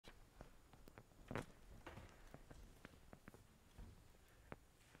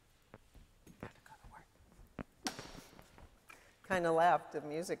kind of laughed. The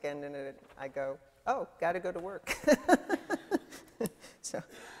music ended, and I go, oh, got to go to work. So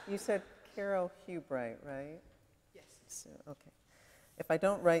you said Carol Hubright, right? Yes. So, okay. If I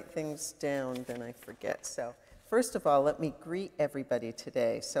don't write things down, then I forget. So first of all, let me greet everybody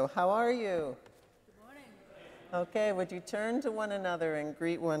today. So how are you? Good morning. Okay, would you turn to one another and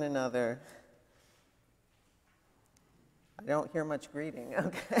greet one another? I don't hear much greeting,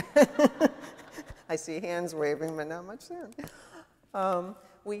 okay. I see hands waving, but not much sound.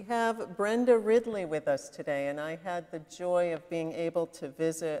 We have Brenda Ridley with us today, and I had the joy of being able to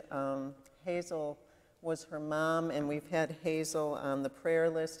visit. Hazel was her mom, and we've had Hazel on the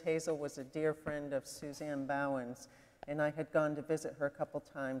prayer list. Hazel was a dear friend of Suzanne Bowen's, and I had gone to visit her a couple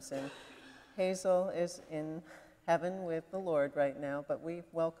times. And Hazel is in heaven with the Lord right now, but we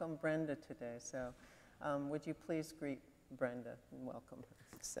welcome Brenda today. So would you please greet Brenda and welcome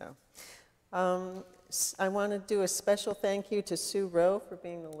her. So I want to do a special thank you to Sue Rowe for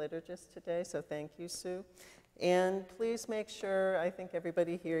being the liturgist today, so thank you, Sue. And please make sure, I think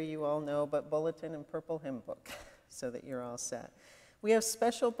everybody here you all know, but bulletin and purple hymn book so that you're all set. We have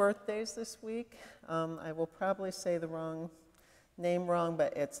special birthdays this week. I will probably say the name wrong,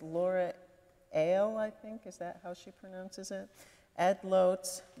 but it's Laura Ale, I think, is that how she pronounces it? Ed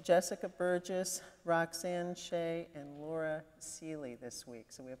Lotz, Jessica Burgess, Roxanne Shea, and Laura Seeley this week.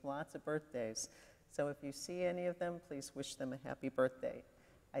 So we have lots of birthdays. So if you see any of them, please wish them a happy birthday.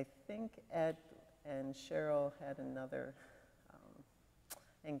 I think Ed and Cheryl had another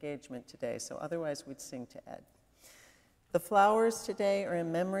engagement today, so otherwise we'd sing to Ed. The flowers today are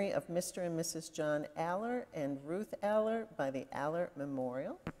in memory of Mr. and Mrs. John Aller and Ruth Aller by the Aller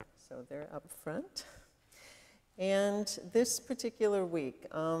Memorial. So they're up front. And this particular week,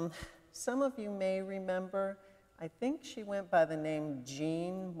 some of you may remember, I think she went by the name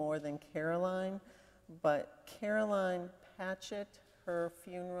Jean more than Caroline, but Caroline Patchett, her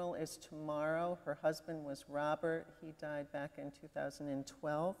funeral is tomorrow. Her husband was Robert. He died back in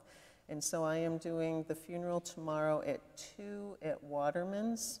 2012. And so I am doing the funeral tomorrow at 2 at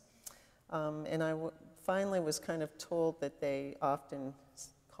Waterman's. And I finally was kind of told that they often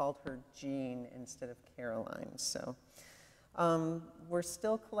called her Jean instead of Caroline. So we're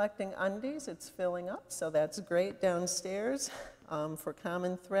still collecting undies. It's filling up, so that's great downstairs for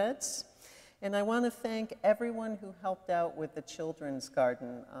Common Threads. And I want to thank everyone who helped out with the children's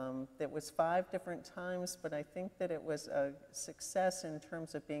garden. It was 5 different times, but I think that it was a success in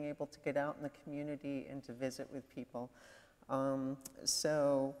terms of being able to get out in the community and to visit with people.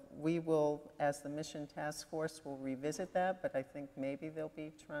 So we will, as the Mission Task Force, will revisit that, but I think maybe they'll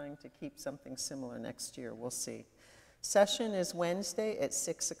be trying to keep something similar next year. We'll see. Session is Wednesday at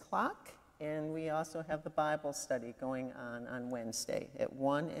 6 o'clock, and we also have the Bible study going on Wednesday at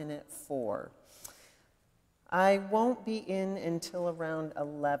 1 and at 4. I won't be in until around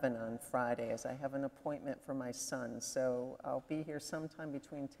 11 on Friday, as I have an appointment for my son. So I'll be here sometime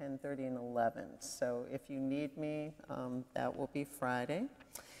between 10:30 and 11. So if you need me, that will be Friday.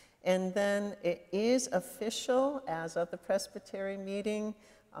 And then it is official as of the Presbytery meeting.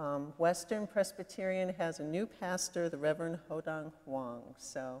 Western Presbyterian has a new pastor, the Reverend Hodong Huang.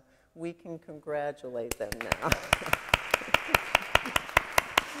 So we can congratulate them now.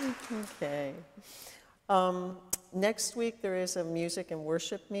 Okay. Next week, there is a music and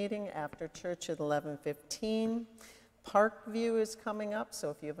worship meeting after church at 11:15. Parkview is coming up, so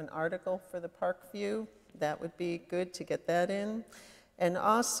if you have an article for the Parkview, that would be good to get that in. And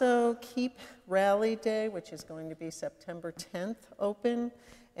also keep Rally Day, which is going to be September 10th, open.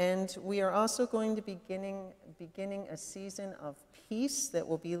 And we are also going to be beginning a season of peace that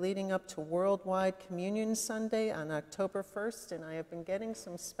will be leading up to Worldwide Communion Sunday on October 1st, and I have been getting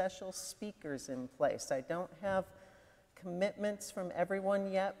some special speakers in place. I don't have commitments from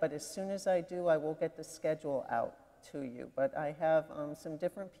everyone yet, but as soon as I do, I will get the schedule out to you. But I have some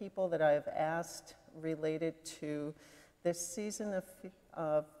different people that I have asked related to this season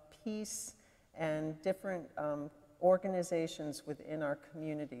of peace and different organizations within our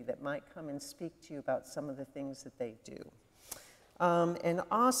community that might come and speak to you about some of the things that they do. And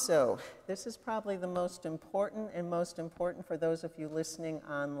also, this is probably the most important for those of you listening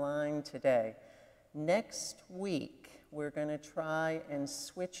online today. Next week, we're going to try and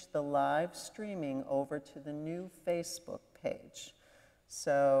switch the live streaming over to the new Facebook page.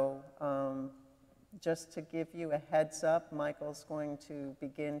 So just to give you a heads up, Michael's going to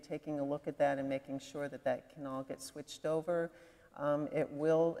begin taking a look at that and making sure that that can all get switched over.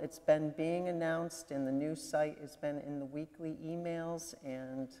 It's been being announced, and the new site has been in the weekly emails,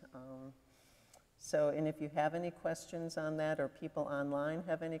 and So, and if you have any questions on that, or people online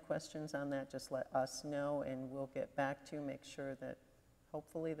have any questions on that, just let us know and we'll get back to you, make sure that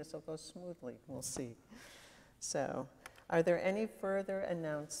hopefully this will go smoothly. We'll see. So, are there any further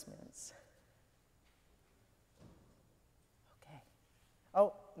announcements? Okay.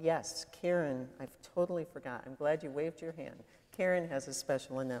 Oh, yes, Karen, I've totally forgot. I'm glad you waved your hand. Karen has a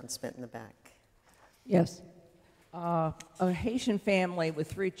special announcement in the back. Yes. A Haitian family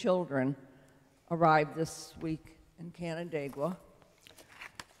with 3 children arrived this week in Canandaigua,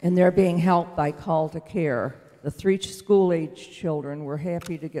 and they're being helped by Call to Care. The 3 school-age children were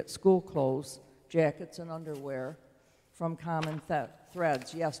happy to get school clothes, jackets, and underwear from Common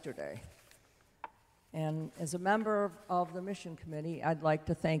Threads yesterday. And as a member of the Mission Committee, I'd like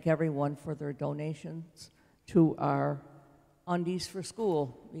to thank everyone for their donations to our Undies for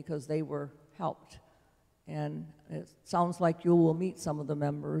School, because they were helped. And it sounds like you will meet some of the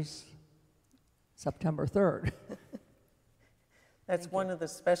members September 3rd. That's one of the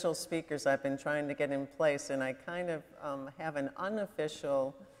special speakers I've been trying to get in place, and I kind of have an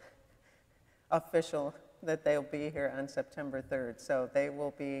unofficial that they'll be here on September 3rd. So they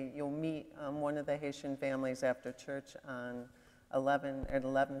will be, you'll meet one of the Haitian families after church on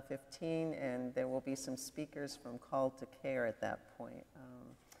 11:15, and there will be some speakers from Call to Care at that point.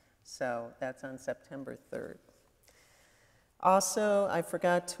 So that's on September 3rd. Also, I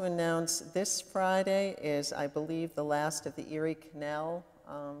forgot to announce this Friday is, I believe, the last of the Erie Canal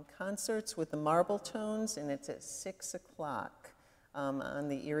concerts with the Marble Tones, and it's at 6 o'clock on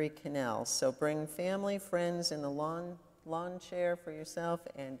the Erie Canal. So bring family, friends, and a lawn chair for yourself,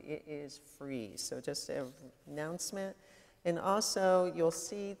 and it is free. So just an announcement. And also, you'll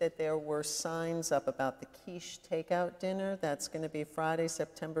see that there were signs up about the quiche takeout dinner. That's going to be Friday,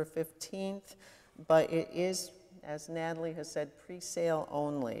 September 15th, but it is, as Natalie has said, pre-sale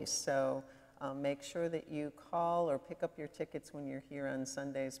only. So make sure that you call or pick up your tickets when you're here on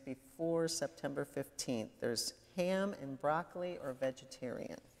Sundays before September 15th. There's ham and broccoli or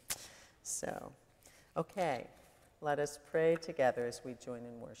vegetarian. So, okay, let us pray together as we join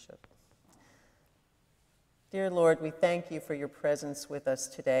in worship. Dear Lord, we thank you for your presence with us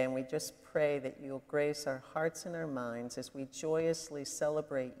today, and we just pray that you'll grace our hearts and our minds as we joyously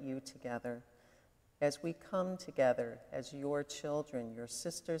celebrate you together, as we come together as your children, your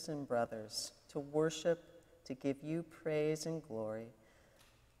sisters and brothers, to worship, to give you praise and glory.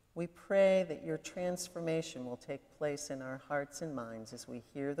 We pray that your transformation will take place in our hearts and minds as we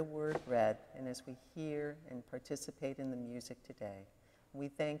hear the word read and as we hear and participate in the music today. We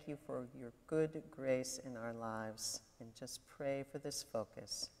thank you for your good grace in our lives, and just pray for this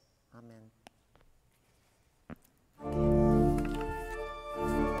focus. Amen.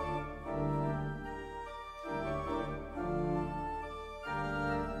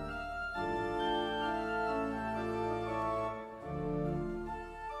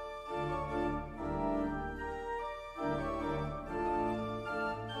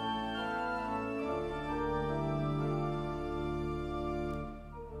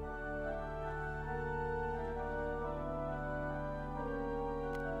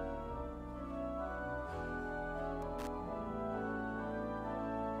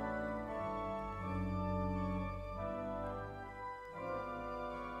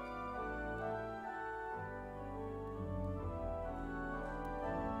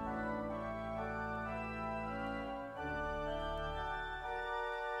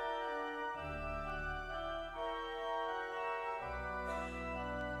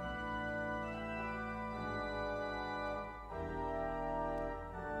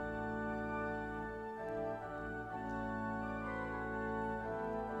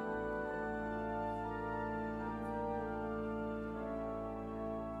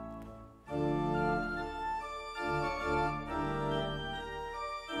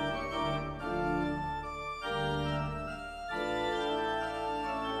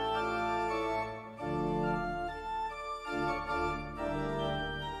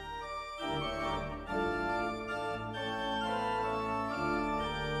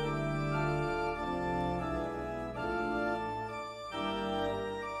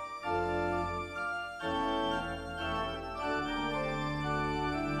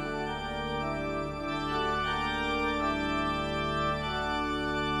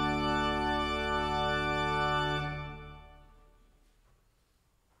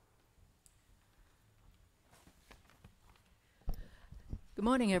 Good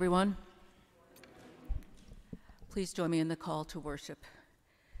morning, everyone. Please join me in the call to worship.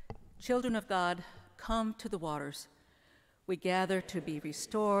 Children of God, come to the waters. We gather to be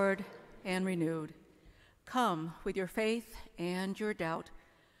restored and renewed. Come with your faith and your doubt.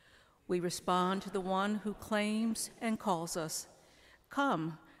 We respond to the one who claims and calls us.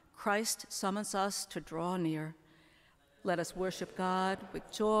 Come, Christ summons us to draw near. Let us worship God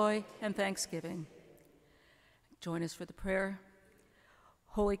with joy and thanksgiving. Join us for the prayer.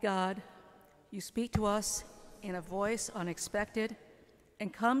 Holy God, you speak to us in a voice unexpected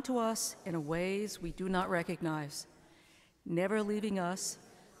and come to us in ways we do not recognize, never leaving us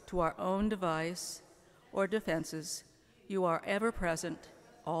to our own device or defenses. You are ever present,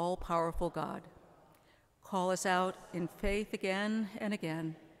 all-powerful God. Call us out in faith again and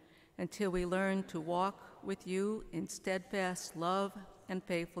again until we learn to walk with you in steadfast love and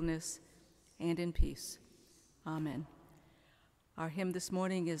faithfulness and in peace. Amen. Our hymn this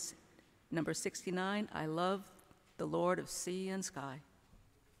morning is number 69, I Love the Lord of Sea and Sky.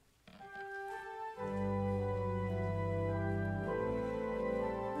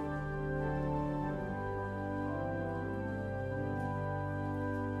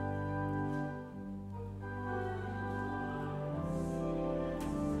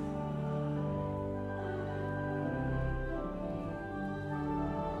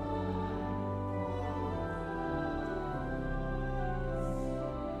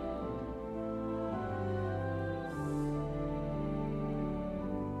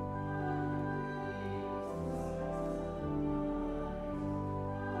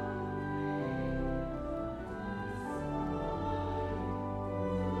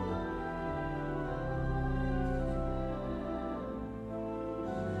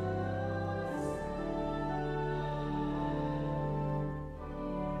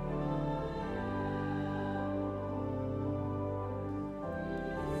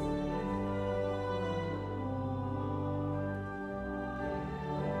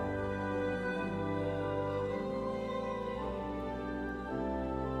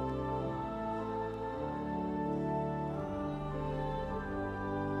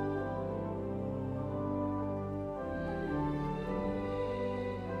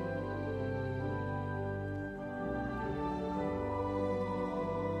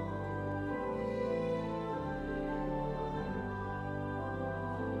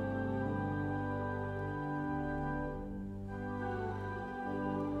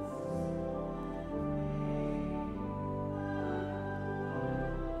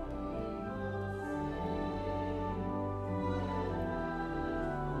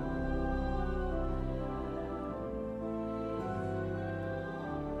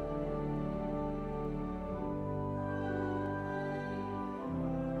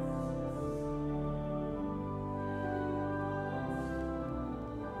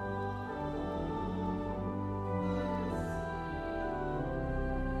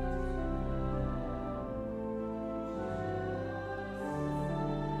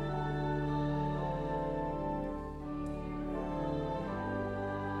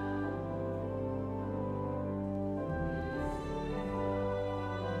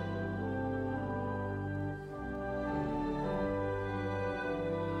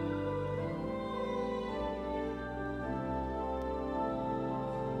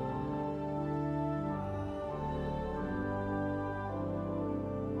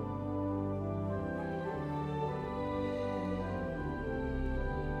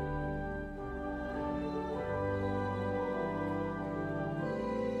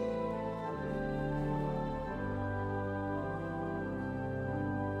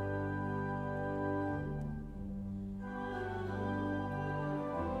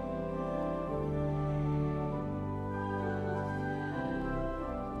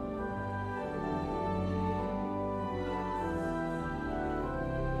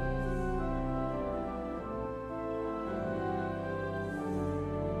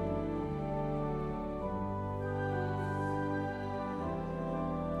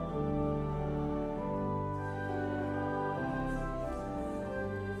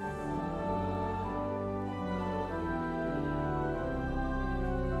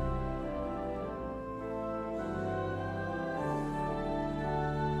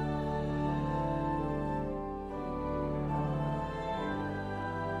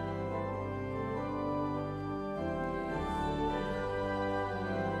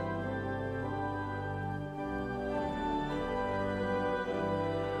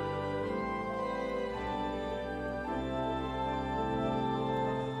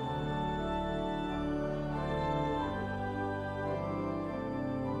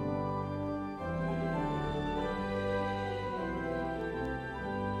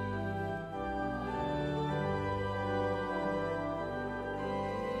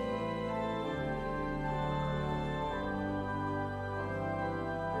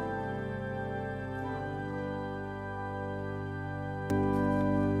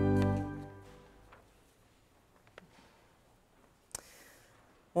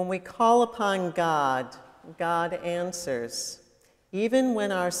 When we call upon God, God answers. Even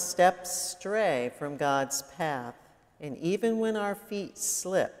when our steps stray from God's path, and even when our feet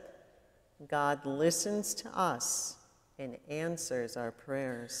slip, God listens to us and answers our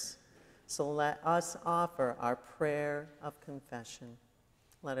prayers. So let us offer our prayer of confession.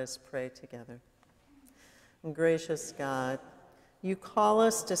 Let us pray together. Gracious God, you call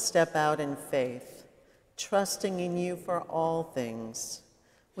us to step out in faith, trusting in you for all things.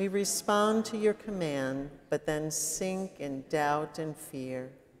 We respond to your command, but then sink in doubt and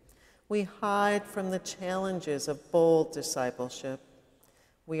fear. We hide from the challenges of bold discipleship.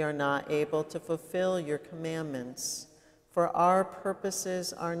 We are not able to fulfill your commandments, for our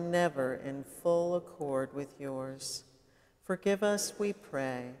purposes are never in full accord with yours. Forgive us, we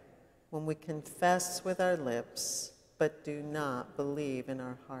pray, when we confess with our lips, but do not believe in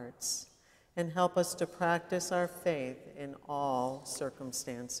our hearts, and help us to practice our faith in all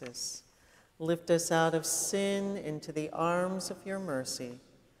circumstances. Lift us out of sin into the arms of your mercy.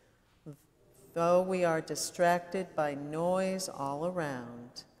 Though we are distracted by noise all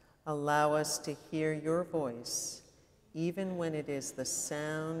around, allow us to hear your voice, even when it is the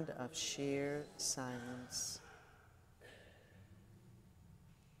sound of sheer silence.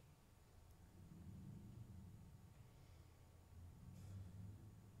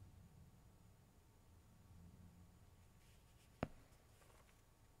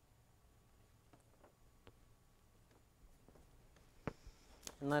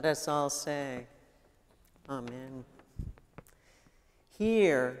 And let us all say, Amen.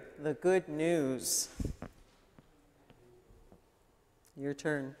 Hear the good news. Your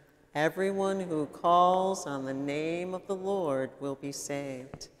turn. Everyone who calls on the name of the Lord will be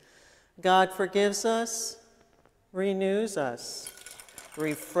saved. God forgives us, renews us,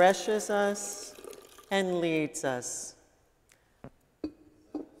 refreshes us, and leads us.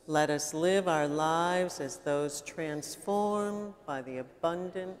 Let us live our lives as those transformed by the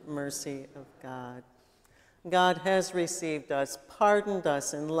abundant mercy of God. God has received us, pardoned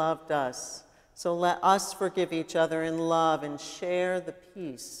us, and loved us. So let us forgive each other in love and share the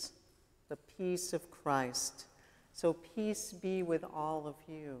peace of Christ. So peace be with all of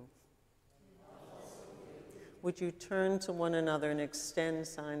you. Would you turn to one another and extend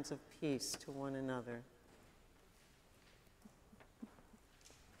signs of peace to one another?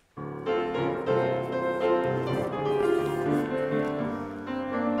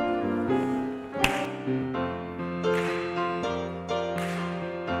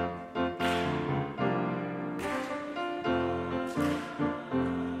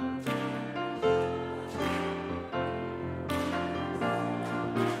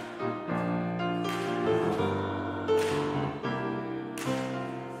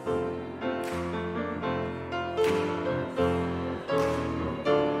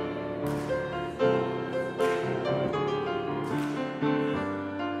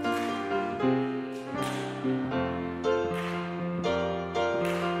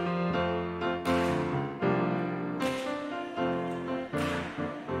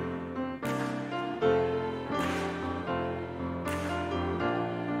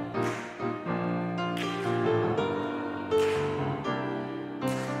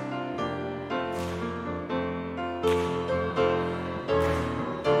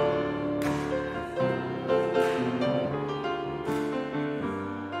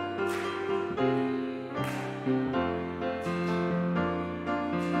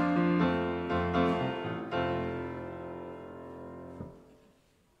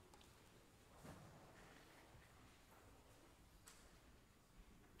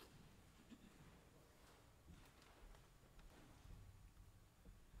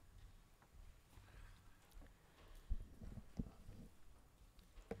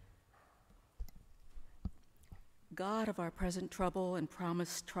 God of our present trouble and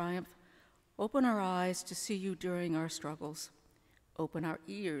promised triumph, open our eyes to see you during our struggles. Open our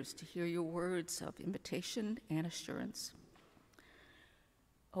ears to hear your words of invitation and assurance.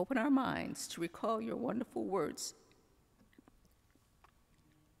 Open our minds to recall your wonderful words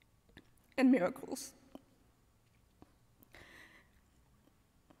and miracles.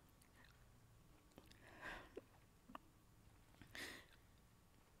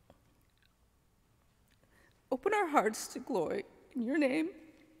 Open our hearts to glory in your name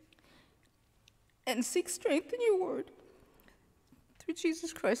and seek strength in your word. Through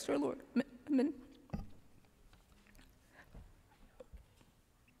Jesus Christ our Lord. Amen.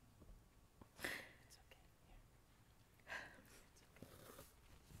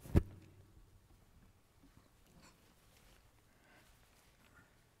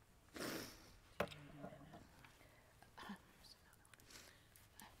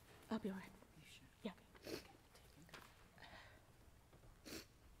 be all right. Yeah.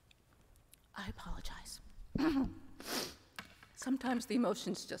 I apologize. Sometimes the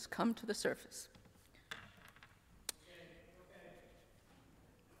emotions just come to the surface.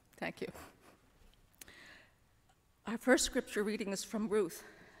 Thank you. Our first scripture reading is from Ruth,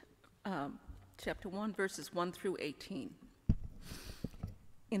 chapter 1, verses 1 through 18.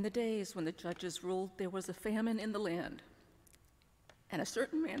 In the days when the judges ruled, there was a famine in the land, and a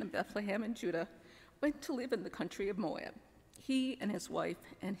certain man in Bethlehem in Judah went to live in the country of Moab, he and his wife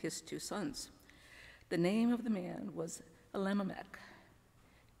and his 2 sons. The name of the man was Elimelech,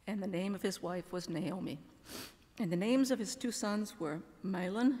 and the name of his wife was Naomi. And the names of his 2 sons were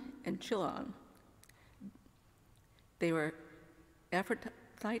Mahlon and Chilion. They were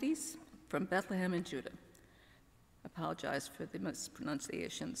Ephrathites from Bethlehem in Judah. Apologize for the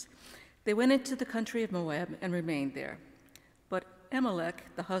mispronunciations. They went into the country of Moab and remained there. But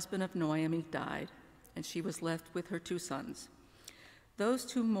Elimelech, the husband of Naomi, died, and she was left with her 2 sons. Those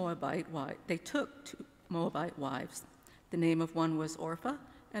 2 they took 2 Moabite wives. The name of one was Orpah,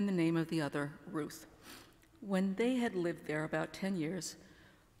 and the name of the other Ruth. When they had lived there about 10 years,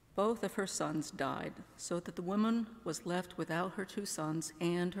 both of her sons died, so that the woman was left without her 2 sons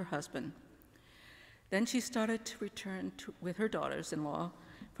and her husband. Then she started to return with her daughters-in-law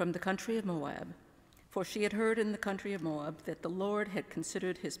from the country of Moab, for she had heard in the country of Moab that the Lord had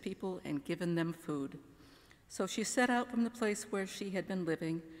considered his people and given them food. So she set out from the place where she had been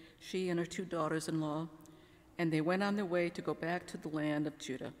living, she and her 2 daughters-in-law, and they went on their way to go back to the land of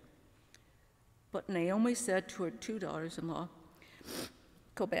Judah. But Naomi said to her 2 daughters-in-law,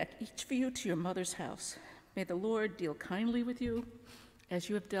 "Go back, each of you, to your mother's house. May the Lord deal kindly with you, as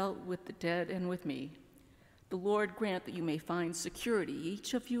you have dealt with the dead and with me. The Lord grant that you may find security,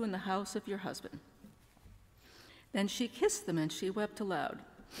 each of you in the house of your husband." Then she kissed them, and she wept aloud.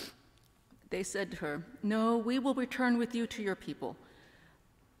 They said to her, "No, we will return with you to your people."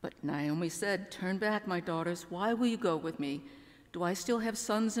 But Naomi said, "Turn back, my daughters. Why will you go with me? Do I still have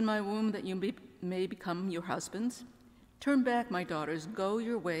sons in my womb that you may become your husbands? Turn back, my daughters, go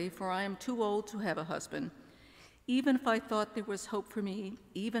your way, for I am too old to have a husband. Even if I thought there was hope for me,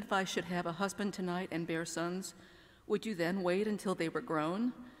 even if I should have a husband tonight and bear sons, would you then wait until they were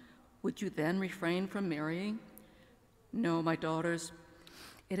grown? Would you then refrain from marrying? No, my daughters,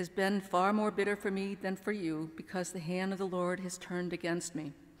 it has been far more bitter for me than for you, because the hand of the Lord has turned against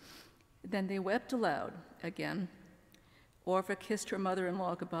me." Then they wept aloud again. Orpah kissed her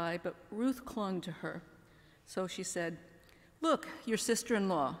mother-in-law goodbye, but Ruth clung to her. So she said, "Look, your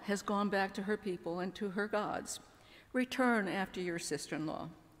sister-in-law has gone back to her people and to her gods. Return after your sister-in-law."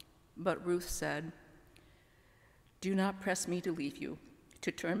 But Ruth said, "Do not press me to leave you,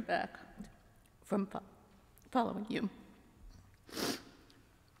 to turn back from following you.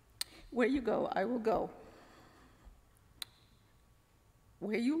 Where you go, I will go.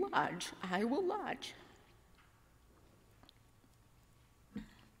 Where you lodge, I will lodge.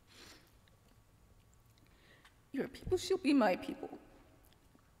 Your people shall be my people,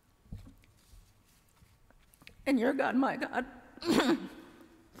 and your God my God.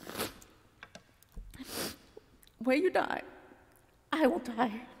 Where you die, I will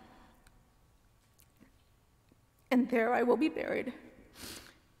die, and there I will be buried.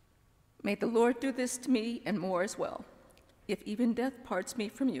 May the Lord do this to me and more as well, if even death parts me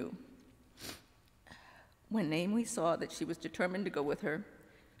from you." When Naomi saw that she was determined to go with her,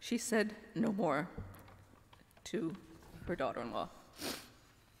 she said no more to her daughter-in-law.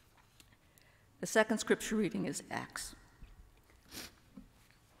 The second scripture reading is Acts.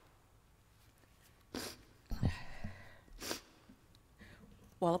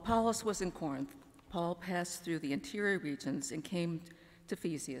 While Apollos was in Corinth, Paul passed through the interior regions and came to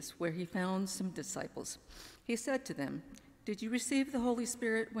Ephesus, where he found some disciples. He said to them, "Did you receive the Holy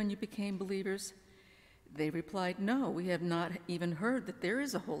Spirit when you became believers?" They replied, "No, we have not even heard that there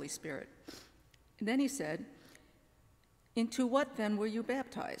is a Holy Spirit." And then he said, "Into what then were you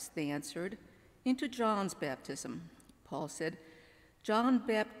baptized?" They answered, "Into John's baptism." Paul said, "John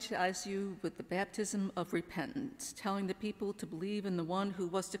baptized you with the baptism of repentance, telling the people to believe in the one who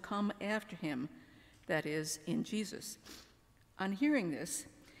was to come after him, that is, in Jesus." On hearing this,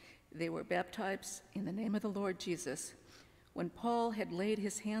 they were baptized in the name of the Lord Jesus. When Paul had laid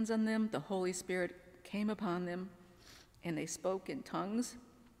his hands on them, the Holy Spirit came upon them, and they spoke in tongues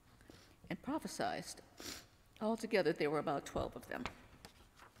and prophesied. Altogether, there were about 12 of them.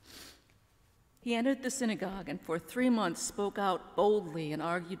 He entered the synagogue and for 3 months spoke out boldly and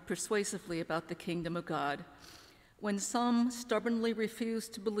argued persuasively about the kingdom of God. When some stubbornly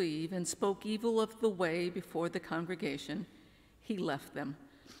refused to believe and spoke evil of the way before the congregation, he left them,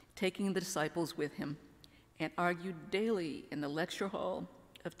 taking the disciples with him, and argued daily in the lecture hall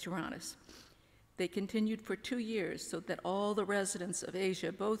of Tyrannus. They continued for 2 years, so that all the residents of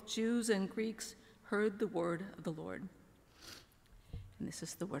Asia, both Jews and Greeks, heard the word of the Lord. And this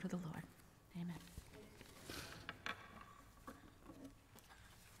is the word of the Lord. Amen.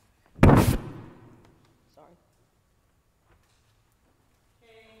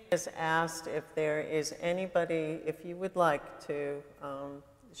 Has asked if there is anybody, if you would like to,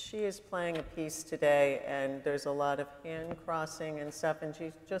 she is playing a piece today and there's a lot of hand crossing and stuff, and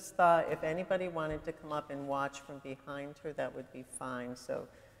she just thought if anybody wanted to come up and watch from behind her, that would be fine. So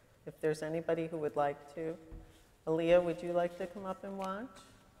if there's anybody who would like to. Aaliyah, would you like to come up and watch?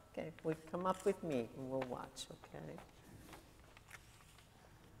 Okay, come up with me and we'll watch, okay?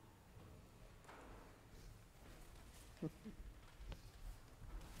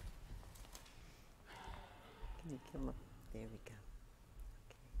 Can you come up? There we go.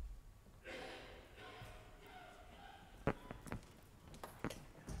 Okay.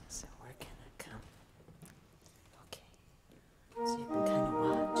 So we're gonna come. Okay. So you can kind of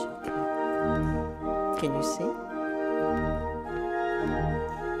watch, okay? Can you see?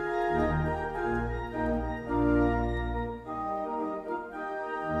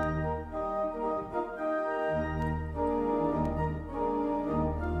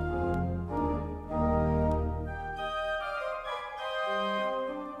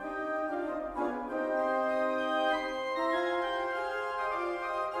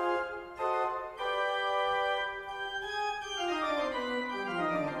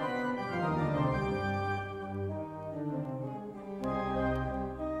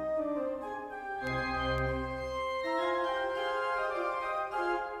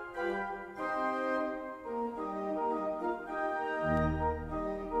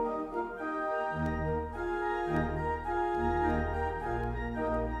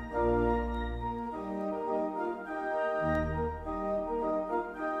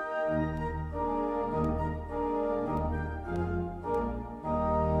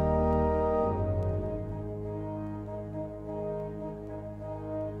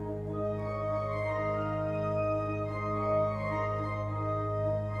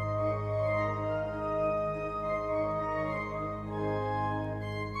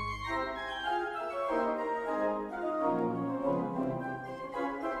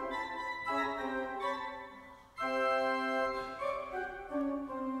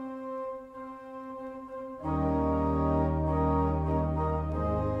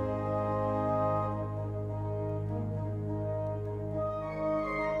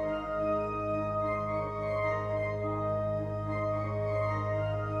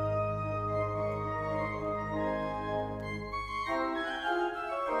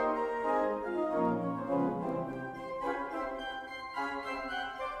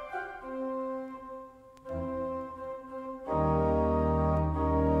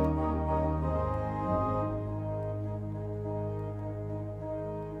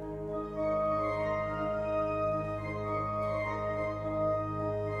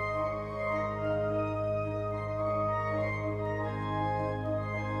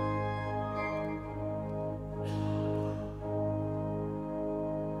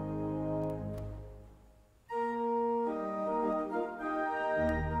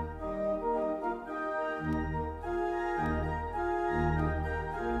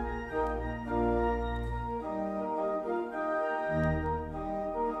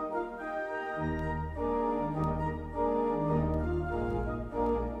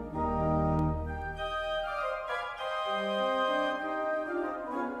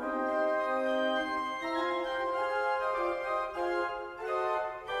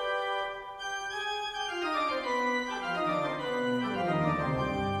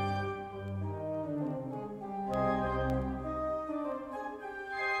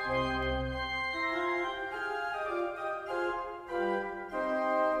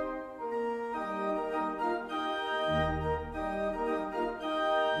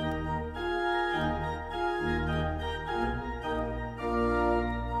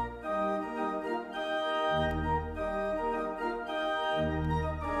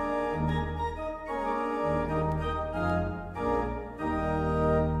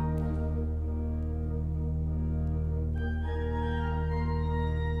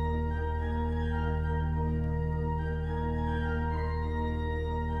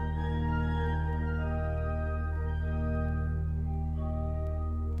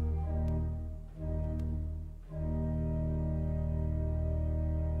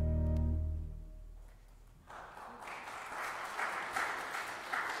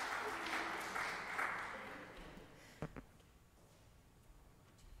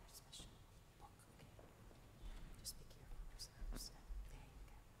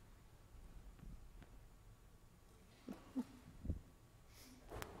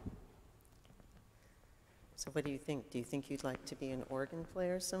 So what do you think? Do you think you'd like to be an organ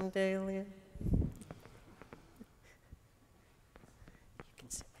player someday, Leah? You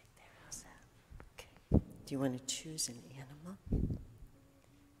can sit right there. How's that? Okay. Do you want to choose an animal? What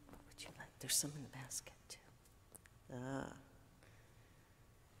would you like? There's some in the basket, too. Ah.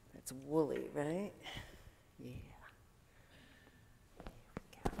 That's woolly, right? Yeah. Here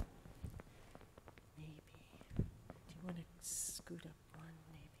we go. Maybe. Do you want to scoot up one?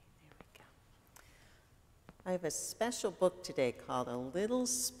 Maybe. There we go. I have a special book today called A Little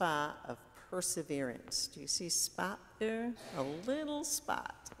Spot of Perseverance. Do you see spot there? A little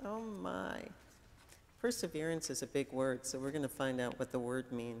spot. Oh my. Perseverance is a big word, so we're going to find out what the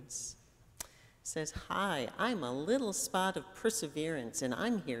word means. It says, "Hi, I'm a little spot of perseverance, and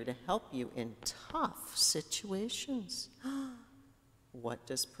I'm here to help you in tough situations." What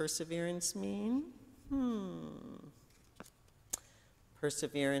does perseverance mean?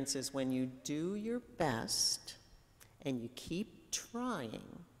 Perseverance is when you do your best and you keep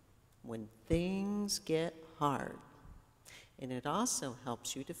trying when things get hard. And it also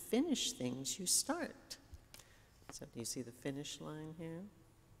helps you to finish things you start. So do you see the finish line here?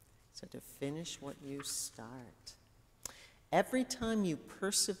 So to finish what you start. Every time you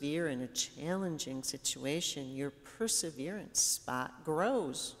persevere in a challenging situation, your perseverance spot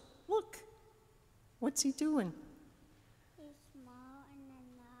grows. Look, what's he doing? He's small and then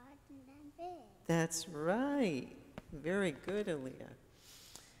large and then big. That's right. Very good, Aaliyah.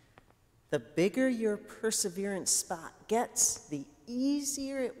 The bigger your perseverance spot gets, the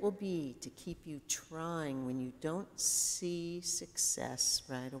easier it will be to keep you trying when you don't see success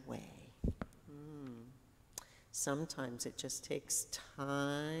right away. Sometimes it just takes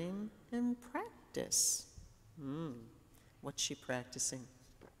time and practice. What's she practicing?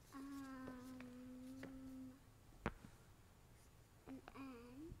 An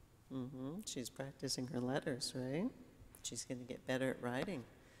N. She's practicing her letters, right? She's going to get better at writing.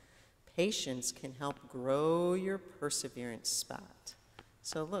 Patience can help grow your perseverance spot.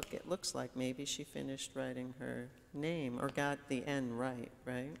 So look, it looks like maybe she finished writing her name or got the N right?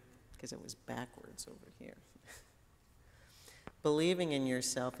 Because it was backwards over here. Believing in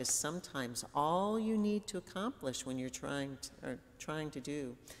yourself is sometimes all you need to accomplish when you're trying to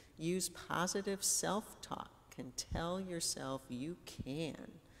do. Use positive self-talk and tell yourself you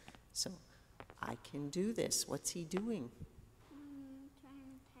can. So, I can do this. What's he doing?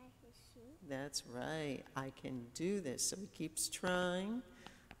 Trying to tie his shoe. That's right. I can do this. So he keeps trying.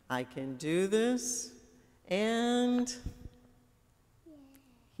 I can do this. And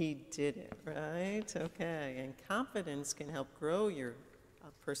he did it, right? Okay. And confidence can help grow your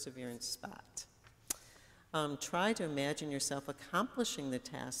perseverance spot. Try to imagine yourself accomplishing the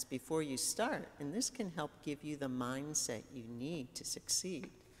task before you start. And this can help give you the mindset you need to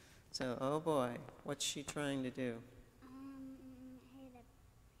succeed. So, oh boy, what's she trying to do? Hit a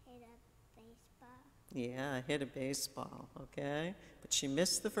baseball. Yeah, hit a baseball, okay? But she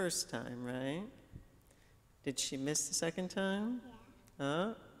missed the first time, right? Did she miss the second time?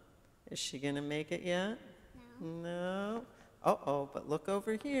 Yeah. Is she going to make it yet? No. No. Uh-oh, but look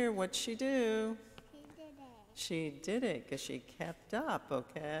over here. What'd she do? He did it. She did it because she kept up,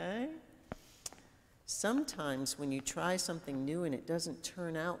 okay? Sometimes when you try something new and it doesn't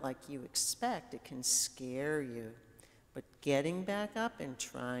turn out like you expect, it can scare you. But getting back up and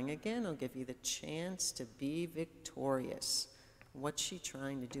trying again will give you the chance to be victorious. What's she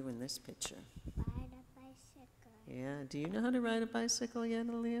trying to do in this picture? Ride a bicycle. Yeah, do you know how to ride a bicycle yet,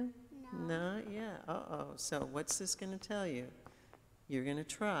 Aaliyah? No. Not yet. Uh-oh. So what's this going to tell you? You're going to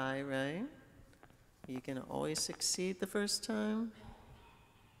try, right? Are you going to always succeed the first time?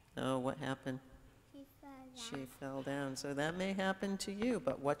 Oh, what happened? He fell down. She fell down. So that may happen to you,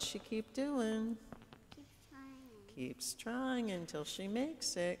 but what's she keep doing? Keep trying. Keeps trying until she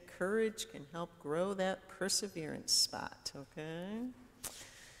makes it. Courage can help grow that perseverance spot, okay?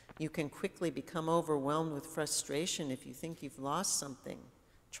 You can quickly become overwhelmed with frustration if you think you've lost something.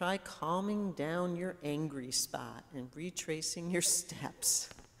 Try calming down your angry spot and retracing your steps.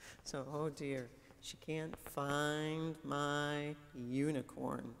 So, oh dear, she can't find my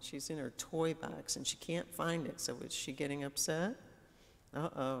unicorn. She's in her toy box and she can't find it. So is she getting upset?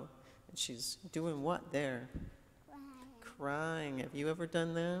 Uh-oh. And she's doing what there? Crying. Have you ever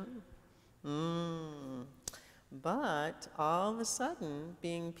done that? But all of a sudden,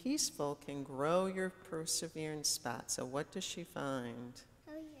 being peaceful can grow your perseverance spot. So what does she find?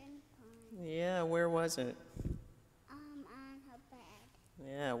 A unicorn. Yeah, where was it? On her bed.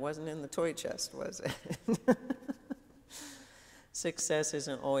 Yeah, it wasn't in the toy chest, was it? Success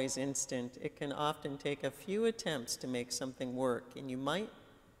isn't always instant. It can often take a few attempts to make something work, and you might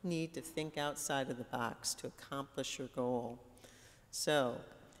need to think outside of the box to accomplish your goal. So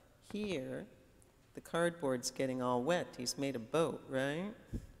here, the cardboard's getting all wet. He's made a boat, right?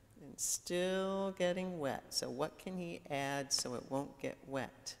 And still getting wet. So what can he add so it won't get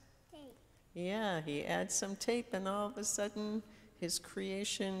wet? Tape. Yeah, he adds some tape and all of a sudden his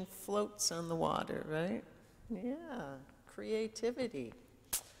creation floats on the water, right? Yeah, creativity.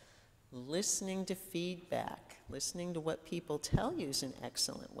 Listening to feedback, listening to what people tell you is an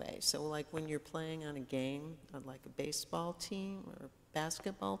excellent way. So like when you're playing on a game, like a baseball team or a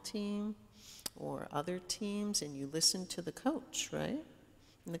basketball team or other teams, and you listen to the coach, right?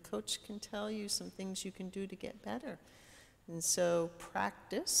 And the coach can tell you some things you can do to get better. And so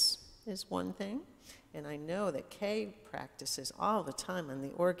practice is one thing. And I know that Kay practices all the time on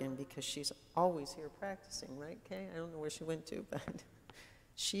the organ because she's always here practicing, right, Kay? I don't know where she went to, but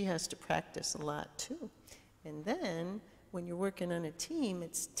she has to practice a lot too. And then when you're working on a team,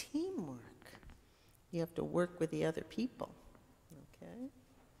 it's teamwork. You have to work with the other people, okay?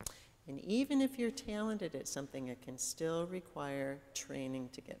 And even if you're talented at something, it can still require training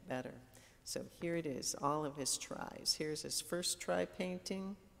to get better. So here it is, all of his tries. Here's his first try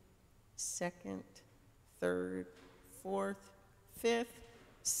painting, second, third, fourth, fifth,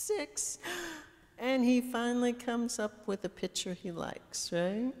 sixth, and he finally comes up with a picture he likes,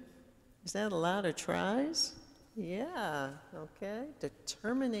 right? Is that a lot of tries? Yeah, okay.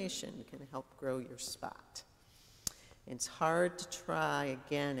 Determination can help grow your spot. It's hard to try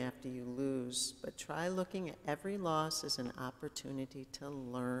again after you lose, but try looking at every loss as an opportunity to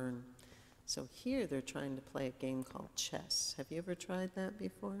learn. So here they're trying to play a game called chess. Have you ever tried that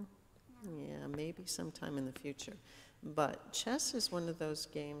before? No. Yeah, maybe sometime in the future. But chess is one of those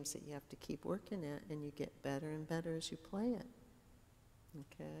games that you have to keep working at, and you get better and better as you play it.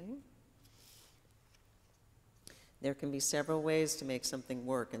 Okay? There can be several ways to make something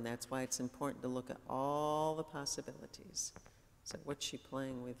work, and that's why it's important to look at all the possibilities. So what's she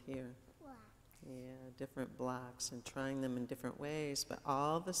playing with here? Black. Yeah, different blocks and trying them in different ways, but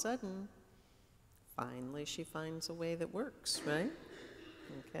all of a sudden, finally she finds a way that works, right?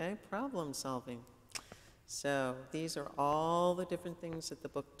 Okay, problem solving. So these are all the different things that the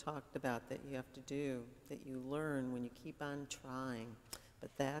book talked about that you have to do, that you learn when you keep on trying. But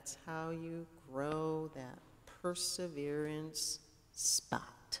that's how you grow that perseverance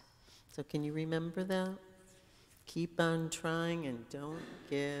spot. So can you remember that? Keep on trying and don't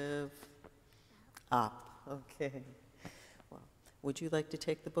give up. Okay. Well, would you like to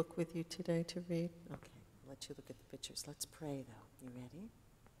take the book with you today to read? Okay, I'll let you look at the pictures. Let's pray though. You ready?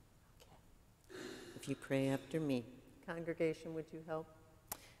 Okay. If you pray after me. Congregation, would you help?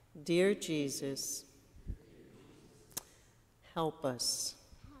 Dear Jesus, help us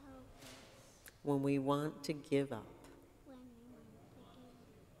when we want to give up.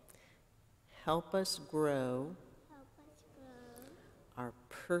 Help us grow our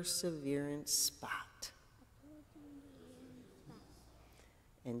perseverance spot.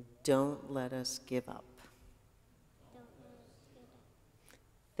 And don't let us give up.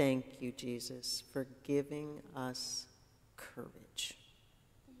 Thank you, Jesus, for giving us courage.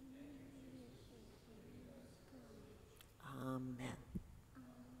 Amen.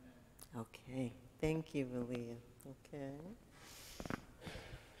 Okay. Thank you, Valia. Okay.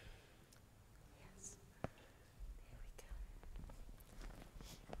 Yes. There we go.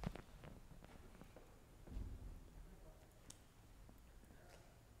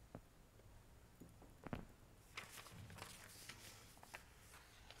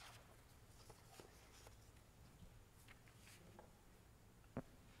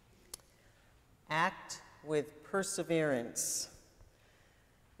 Act with perseverance.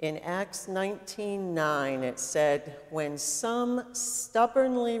 In Acts 19:9, it said, when some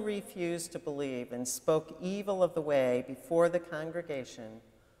stubbornly refused to believe and spoke evil of the way before the congregation,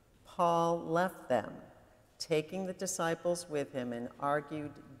 Paul left them, taking the disciples with him, and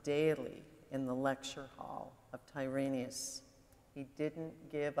argued daily in the lecture hall of Tyrannus. He didn't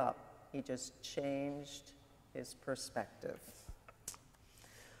give up. He just changed his perspective.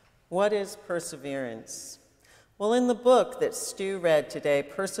 What is perseverance? Well, in the book that Stu read today,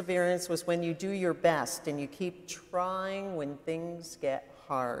 perseverance was when you do your best and you keep trying when things get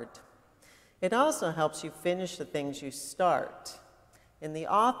hard. It also helps you finish the things you start. And the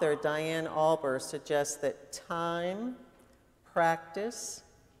author, Diane Alber, suggests that time, practice,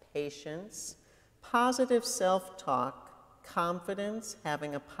 patience, positive self-talk, confidence,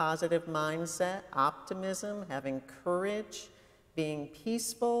 having a positive mindset, optimism, having courage, being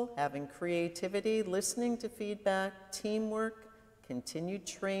peaceful, having creativity, listening to feedback, teamwork, continued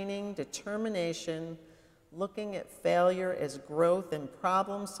training, determination, looking at failure as growth and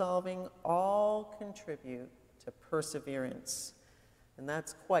problem solving all contribute to perseverance. And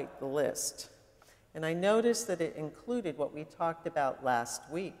that's quite the list. And I noticed that it included what we talked about last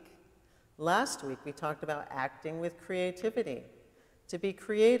week. Last week we talked about acting with creativity. To be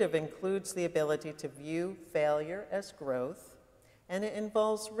creative includes the ability to view failure as growth, and it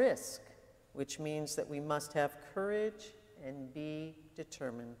involves risk, which means that we must have courage and be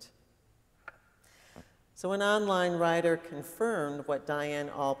determined. So an online writer confirmed what Diane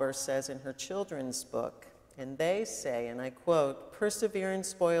Alber says in her children's book, and they say, and I quote,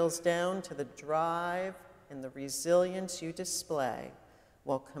 "Perseverance boils down to the drive and the resilience you display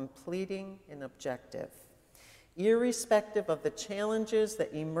while completing an objective. Irrespective of the challenges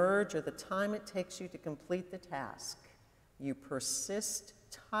that emerge or the time it takes you to complete the task, you persist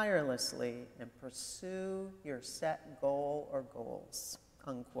tirelessly and pursue your set goal or goals,"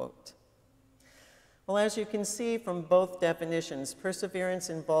 unquote. Well, as you can see from both definitions, perseverance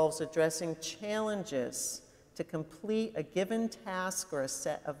involves addressing challenges to complete a given task or a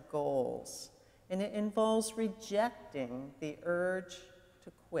set of goals, and it involves rejecting the urge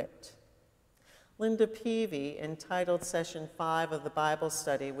to quit. Linda Peavy entitled Session 5 of the Bible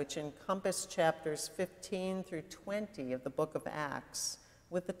study, which encompassed chapters 15 through 20 of the book of Acts,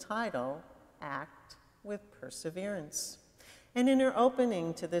 with the title, Act with Perseverance. And in her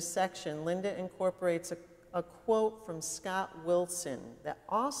opening to this section, Linda incorporates a quote from Scott Wilson that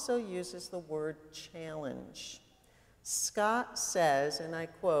also uses the word challenge. Scott says, and I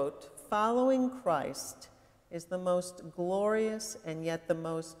quote, "Following Christ is the most glorious and yet the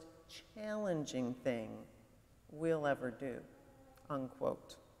most challenging thing we'll ever do,"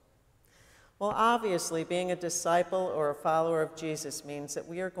 unquote. Well, obviously, being a disciple or a follower of Jesus means that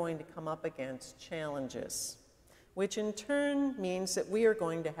we are going to come up against challenges, which in turn means that we are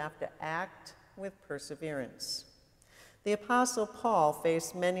going to have to act with perseverance. The Apostle Paul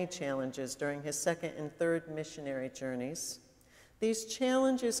faced many challenges during his second and third missionary journeys. These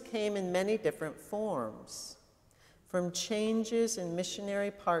challenges came in many different forms, from changes in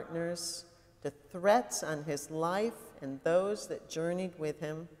missionary partners to threats on his life and those that journeyed with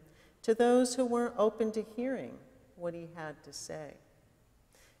him, to those who weren't open to hearing what he had to say.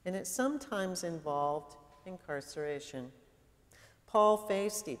 And it sometimes involved incarceration. Paul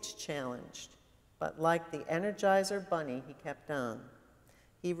faced each challenge, but like the Energizer bunny, he kept on.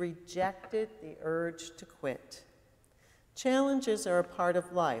 He rejected the urge to quit. Challenges are a part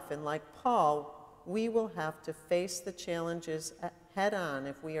of life, and like Paul, we will have to face the challenges head on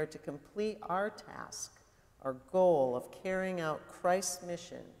if we are to complete our task, our goal of carrying out Christ's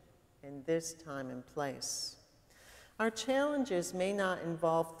mission in this time and place. Our challenges may not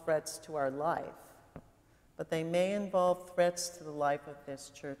involve threats to our life, but they may involve threats to the life of this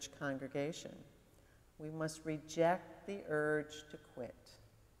church congregation. We must reject the urge to quit.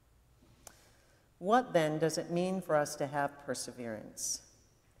 What then does it mean for us to have perseverance?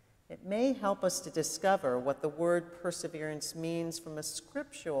 It may help us to discover what the word perseverance means from a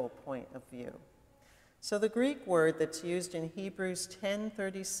scriptural point of view. So the Greek word that's used in Hebrews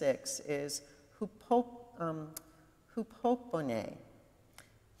 10:36 is hupopone.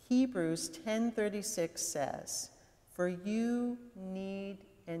 Hebrews 10:36 says, "For you need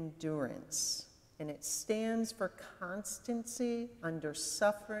endurance," and it stands for constancy under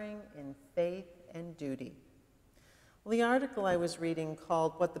suffering in faith and duty. Well, the article I was reading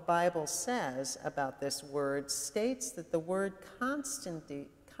called "What the Bible Says About This Word" states that the word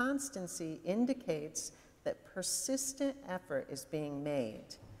constancy indicates that persistent effort is being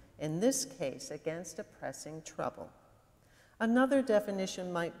made, in this case against a pressing trouble. Another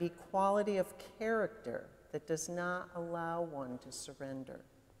definition might be quality of character that does not allow one to surrender.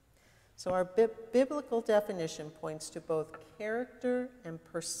 So our biblical definition points to both character and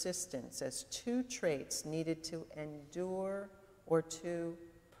persistence as two traits needed to endure or to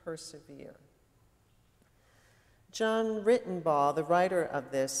persevere. John Rittenbaugh, the writer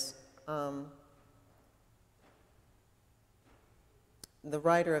of this, the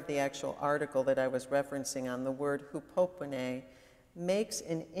writer of the actual article that I was referencing on the word hupopone, makes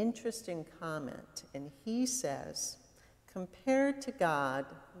an interesting comment, and he says, "Compared to God,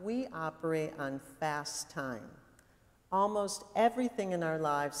 we operate on fast time. Almost everything in our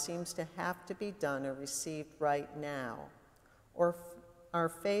lives seems to have to be done or received right now, or our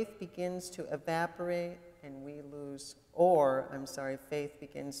faith begins to evaporate and we lose, faith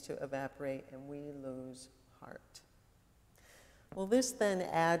begins to evaporate and we lose heart." Well, this then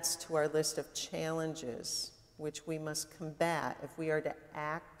adds to our list of challenges which we must combat if we are to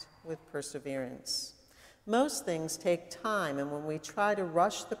act with perseverance. Most things take time, and when we try to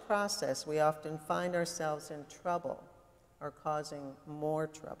rush the process, we often find ourselves in trouble or causing more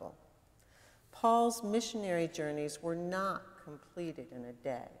trouble. Paul's missionary journeys were not completed in a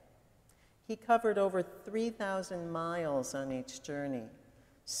day. He covered over 3,000 miles on each journey,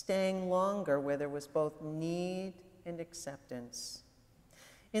 staying longer where there was both need and acceptance.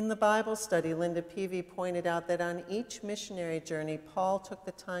 In the Bible study, Linda Peavy pointed out that on each missionary journey, Paul took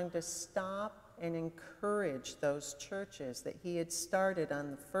the time to stop and encourage those churches that he had started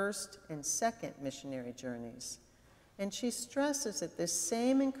on the first and second missionary journeys. And she stresses that this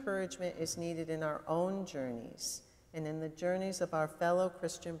same encouragement is needed in our own journeys and in the journeys of our fellow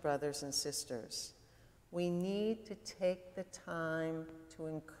Christian brothers and sisters. We need to take the time to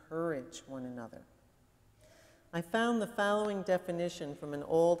encourage one another. I found the following definition from an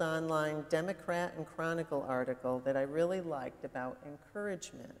old online Democrat and Chronicle article that I really liked about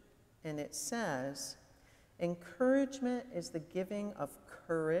encouragement. And it says, encouragement is the giving of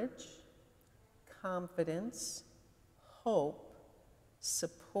courage, confidence, hope,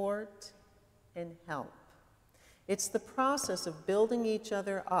 support, and help. It's the process of building each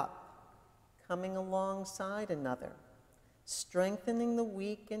other up, coming alongside another, strengthening the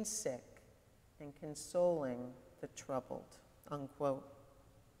weak and sick, and consoling the troubled, unquote.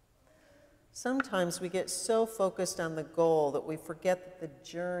 Sometimes we get so focused on the goal that we forget that the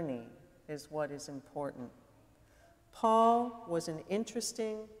journey is what is important. Paul was an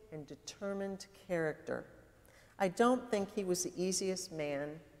interesting and determined character. I don't think he was the easiest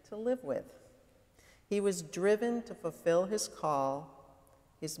man to live with. He was driven to fulfill his call,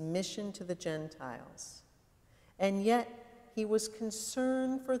 his mission to the Gentiles. And yet, he was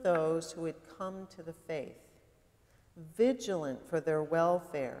concerned for those who had come to the faith, vigilant for their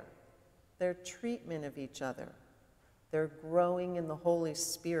welfare, their treatment of each other, their growing in the Holy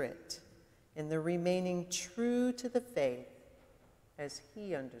Spirit, and their remaining true to the faith as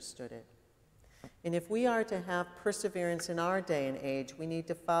he understood it. And if we are to have perseverance in our day and age, we need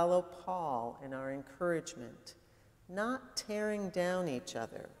to follow Paul in our encouragement, not tearing down each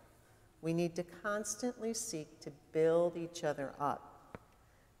other. We need to constantly seek to build each other up.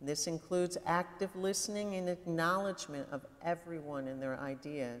 This includes active listening and acknowledgement of everyone and their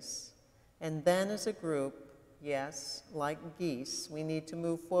ideas. And then as a group, yes, like geese, we need to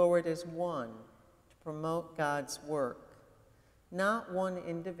move forward as one to promote God's work. Not one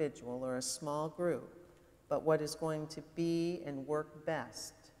individual or a small group, but what is going to be and work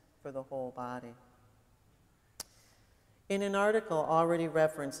best for the whole body. In an article already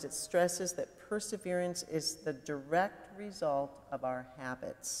referenced, it stresses that perseverance is the direct result of our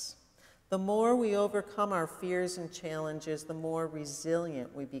habits. The more we overcome our fears and challenges, the more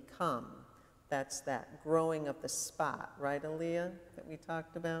resilient we become. That's that growing of the spot, right, Aaliyah, that we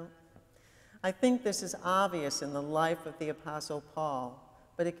talked about? I think this is obvious in the life of the Apostle Paul,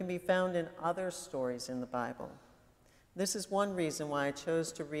 but it can be found in other stories in the Bible. This is one reason why I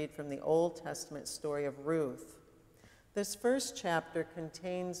chose to read from the Old Testament story of Ruth. This first chapter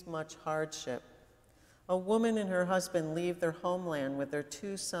contains much hardship. A woman and her husband leave their homeland with their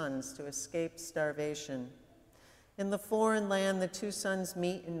 2 sons to escape starvation. In the foreign land, the 2 sons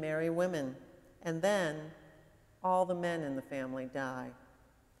meet and marry women, and then all the men in the family die.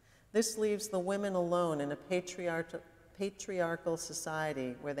 This leaves the women alone in a patriarchal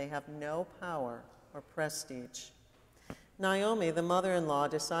society where they have no power or prestige. Naomi, the mother-in-law,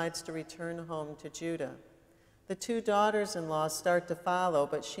 decides to return home to Judah. The 2 daughters-in-law start to follow,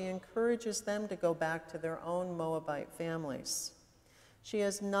 but she encourages them to go back to their own Moabite families. She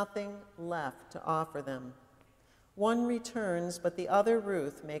has nothing left to offer them. One returns, but the other,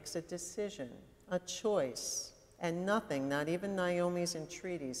 Ruth, makes a decision, a choice, and nothing, not even Naomi's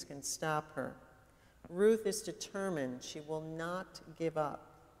entreaties, can stop her. Ruth is determined. She will not give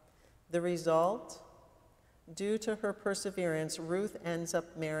up. The result? Due to her perseverance, Ruth ends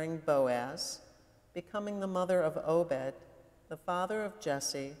up marrying Boaz, becoming the mother of Obed, the father of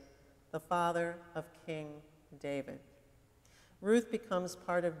Jesse, the father of King David. Ruth becomes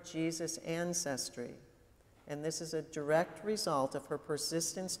part of Jesus' ancestry, and this is a direct result of her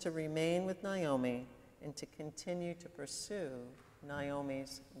persistence to remain with Naomi and to continue to pursue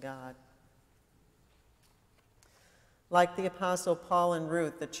Naomi's God. Like the Apostle Paul and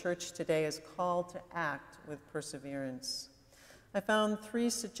Ruth, the church today is called to act with perseverance. I found 3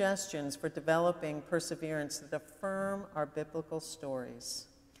 suggestions for developing perseverance that affirm our biblical stories.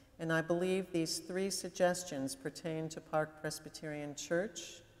 And I believe these 3 suggestions pertain to Park Presbyterian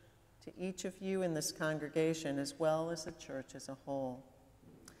Church, to each of you in this congregation, as well as the church as a whole.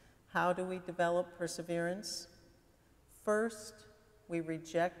 How do we develop perseverance? First, we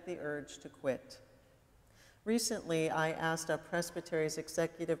reject the urge to quit. Recently, I asked our presbytery's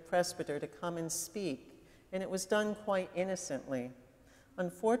executive presbyter to come and speak, and it was done quite innocently.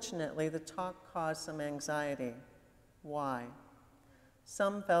 Unfortunately, the talk caused some anxiety. Why?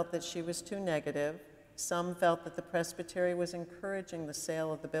 Some felt that she was too negative. Some felt that the presbytery was encouraging the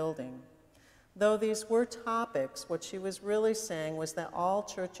sale of the building. Though these were topics, what she was really saying was that all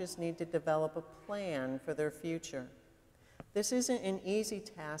churches need to develop a plan for their future. This isn't an easy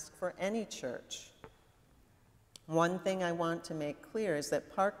task for any church. One thing I want to make clear is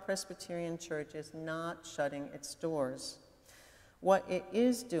that Park Presbyterian Church is not shutting its doors. What it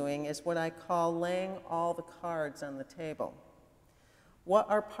is doing is what I call laying all the cards on the table. What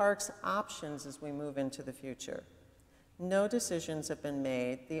are Park's options as we move into the future? No decisions have been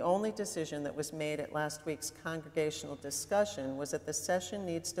made. The only decision that was made at last week's congregational discussion was that the session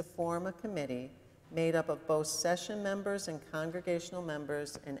needs to form a committee made up of both session members and congregational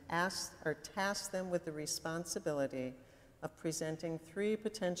members and task them with the responsibility of presenting 3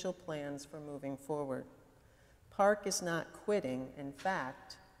 potential plans for moving forward. Park is not quitting, in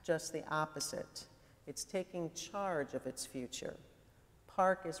fact, just the opposite. It's taking charge of its future.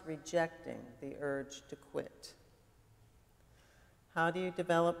 Park is rejecting the urge to quit. How do you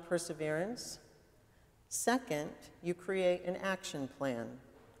develop perseverance? Second, you create an action plan.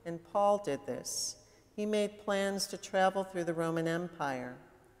 And Paul did this. He made plans to travel through the Roman Empire.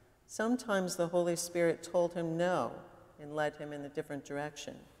 Sometimes the Holy Spirit told him no and led him in a different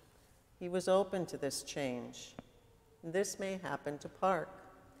direction. He was open to this change. This may happen to Park.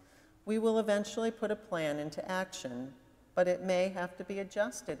 We will eventually put a plan into action, but it may have to be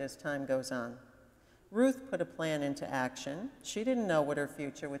adjusted as time goes on. Ruth put a plan into action. She didn't know what her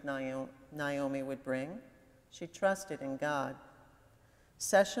future with Naomi would bring. She trusted in God.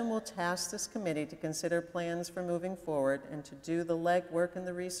 Session will task this committee to consider plans for moving forward and to do the legwork and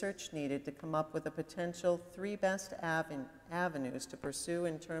the research needed to come up with a potential 3 best avenues to pursue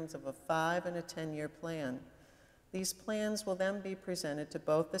in terms of a 5 and a 10-year plan. These plans will then be presented to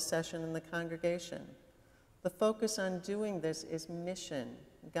both the session and the congregation. The focus on doing this is mission,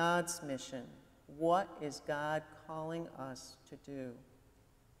 God's mission. What is God calling us to do?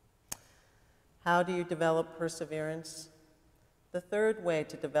 How do you develop perseverance? The third way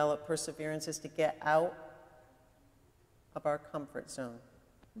to develop perseverance is to get out of our comfort zone.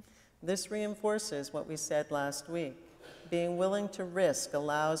 This reinforces what we said last week. Being willing to risk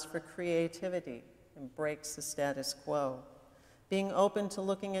allows for creativity and breaks the status quo. Being open to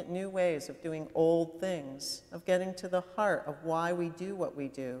looking at new ways of doing old things, of getting to the heart of why we do what we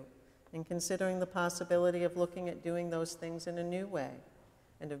do, and considering the possibility of looking at doing those things in a new way,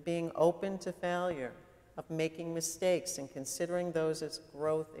 and of being open to failure, of making mistakes and considering those as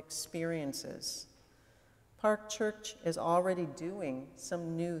growth experiences. Park Church is already doing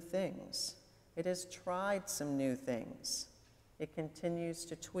some new things. It has tried some new things. It continues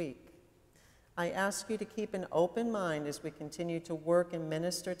to tweak. I ask you to keep an open mind as we continue to work and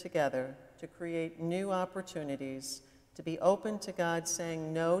minister together to create new opportunities, to be open to God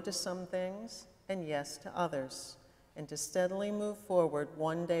saying no to some things and yes to others, and to steadily move forward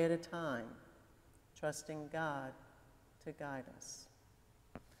one day at a time, trusting God to guide us.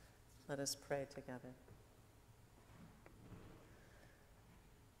 Let us pray together.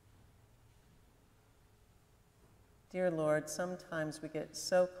 Dear Lord, sometimes we get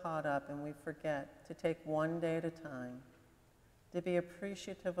so caught up and we forget to take one day at a time, to be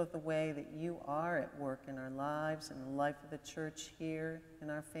appreciative of the way that you are at work in our lives and the life of the church here, in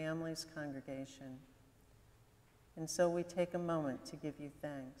our family's congregation. And so we take a moment to give you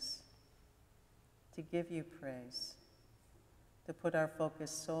thanks, to give you praise, to put our focus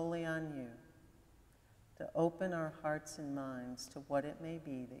solely on you, to open our hearts and minds to what it may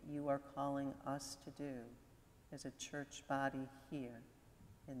be that you are calling us to do as a church body here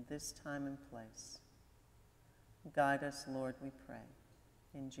in this time and place. Guide us, Lord, we pray.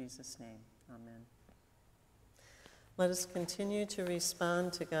 In Jesus' name, amen. Let us continue to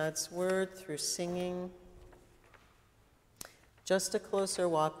respond to God's word through singing Just a Closer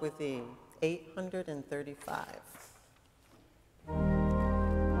Walk with Thee, 835.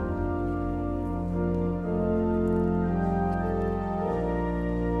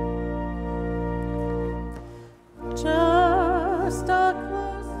 Just a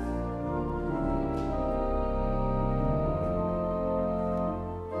close.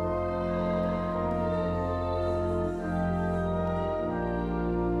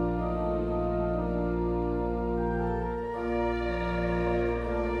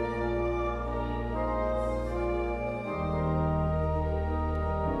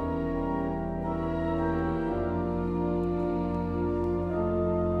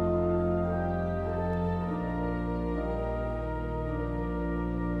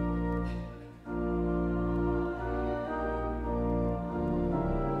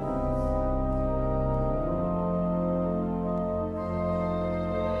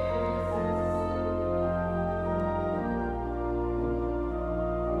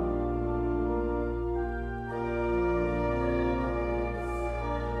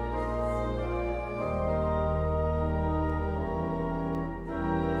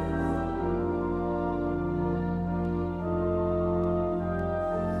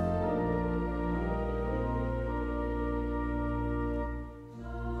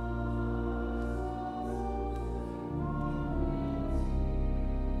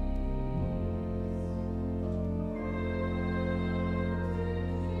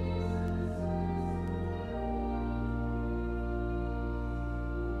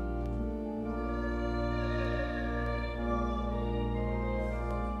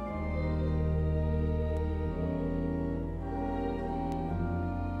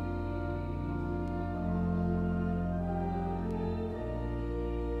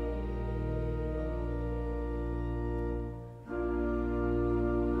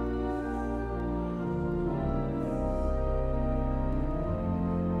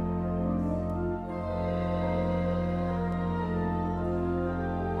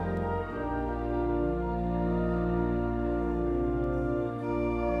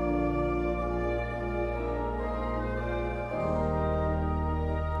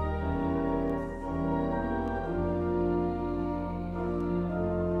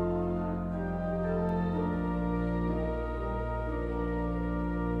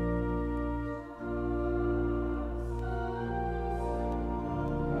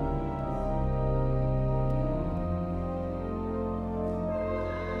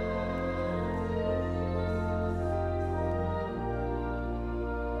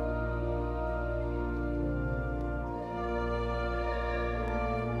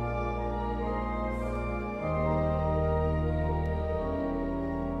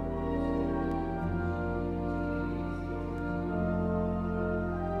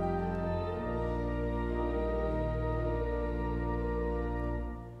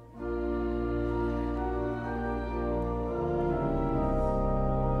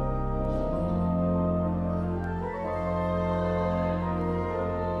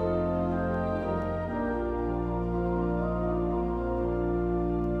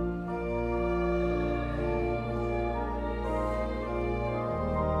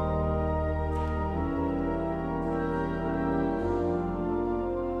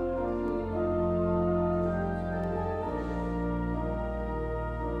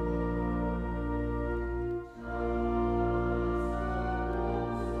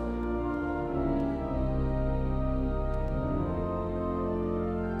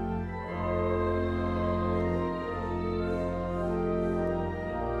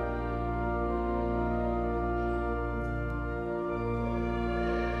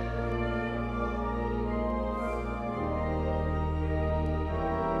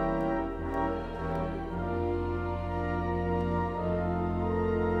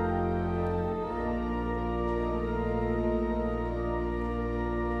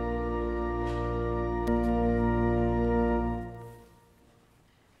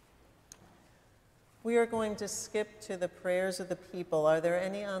 We are going to skip to the prayers of the people. Are there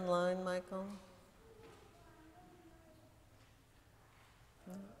any online, Michael?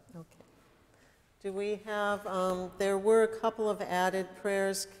 No? Okay. Do we have, there were a couple of added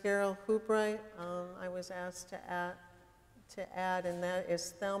prayers. Carol Hubright, I was asked to add, and that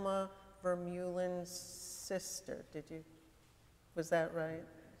is Thelma Vermeulen's sister. Was that right?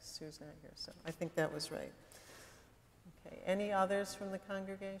 Sue's not here, so I think that was right. Okay, any others from the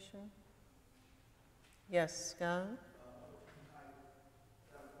congregation? Yes, Scott? I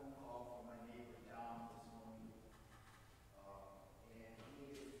got a phone call from my neighbor Tom this morning, and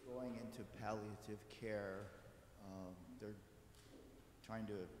he is going into palliative care. They're trying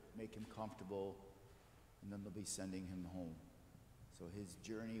to make him comfortable, and then they'll be sending him home. So his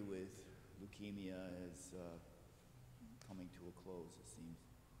journey with leukemia is coming to a close, it seems.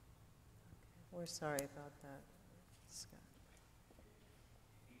 We're sorry about that, Scott.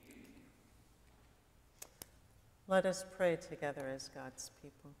 Let us pray together as God's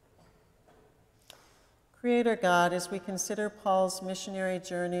people. Creator God, as we consider Paul's missionary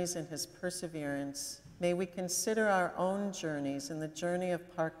journeys and his perseverance, may we consider our own journeys and the journey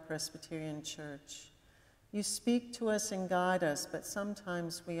of Park Presbyterian Church. You speak to us and guide us, but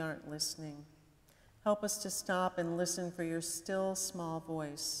sometimes we aren't listening. Help us to stop and listen for your still small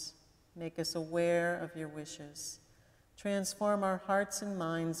voice. Make us aware of your wishes. Transform our hearts and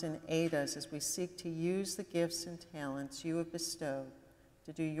minds and aid us as we seek to use the gifts and talents you have bestowed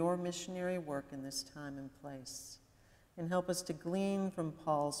to do your missionary work in this time and place. And help us to glean from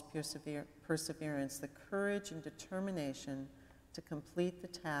Paul's perseverance the courage and determination to complete the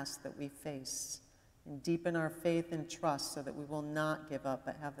task that we face, and deepen our faith and trust so that we will not give up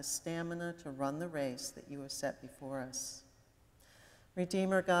but have the stamina to run the race that you have set before us.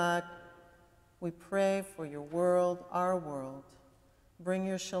 Redeemer God, we pray for your world, our world. Bring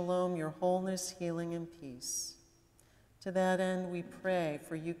your shalom, your wholeness, healing, and peace. To that end, we pray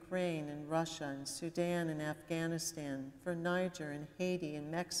for Ukraine and Russia and Sudan and Afghanistan, for Niger and Haiti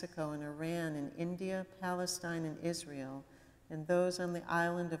and Mexico and Iran and India, Palestine and Israel, and those on the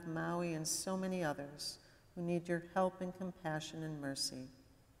island of Maui and so many others who need your help and compassion and mercy,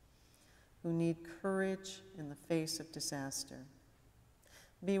 who need courage in the face of disaster.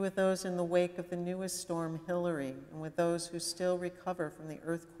 Be with those in the wake of the newest storm, Hillary, and with those who still recover from the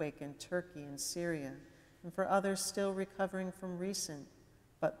earthquake in Turkey and Syria, and for others still recovering from recent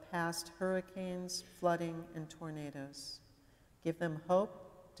but past hurricanes, flooding, and tornadoes. Give them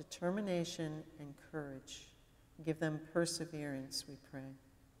hope, determination, and courage. Give them perseverance, we pray.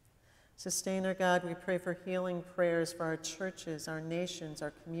 Sustainer God, we pray for healing prayers for our churches, our nations, our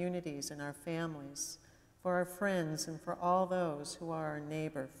communities, and our families, for our friends, and for all those who are our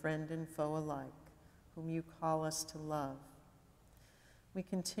neighbor, friend, and foe alike, whom you call us to love. We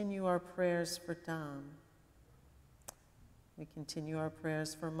continue our prayers for Dom. We continue our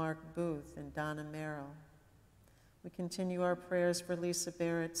prayers for Mark Booth and Donna Merrill. We continue our prayers for Lisa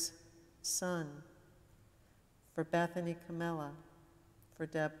Barrett's son, for Bethany Camella, for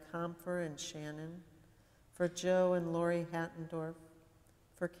Deb Comfer and Shannon, for Joe and Lori Hattendorf,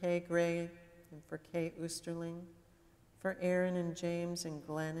 for Kay Gray and for Kay Oosterling, for Aaron and James and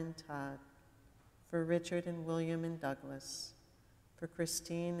Glenn and Todd, for Richard and William and Douglas, for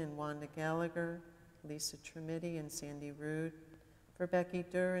Christine and Wanda Gallagher, Lisa Trimiti and Sandy Rude, for Becky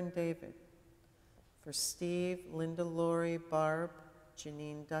Durr and David, for Steve, Linda Laurie, Barb,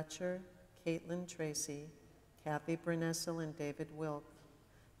 Janine Dutcher, Caitlin Tracy, Kathy Brenessel and David Wilk,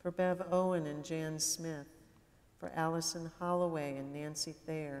 for Bev Owen and Jan Smith, for Allison Holloway and Nancy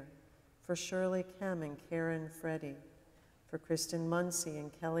Thayer, for Shirley Kem and Karen Freddy, for Kristen Muncie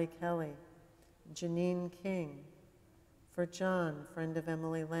and Kelly Kelly, Janine King, for John, friend of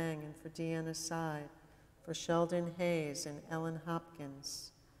Emily Lang, and for Deanna Side, for Sheldon Hayes and Ellen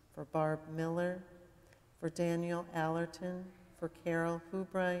Hopkins, for Barb Miller, for Daniel Allerton, for Carol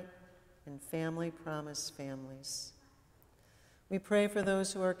Hubright, and Family Promise families. We pray for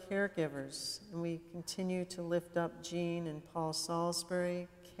those who are caregivers, and we continue to lift up Jean and Paul Salisbury,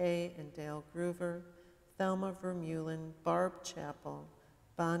 Kay and Dale Groover, Thelma Vermeulen, Barb Chappell,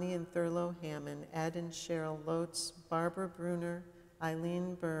 Bonnie and Thurlow Hammond, Ed and Cheryl Lotz, Barbara Bruner,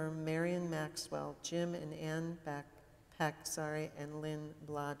 Eileen Berm, Marion Maxwell, Jim and Ann Peck, and Lynn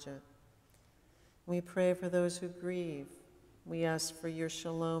Blodgett. We pray for those who grieve. We ask for your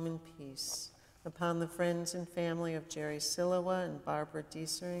shalom and peace upon the friends and family of Jerry Silawa and Barbara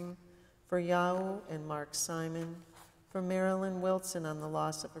Diesering, for Yahoo and Mark Simon, for Marilyn Wilson on the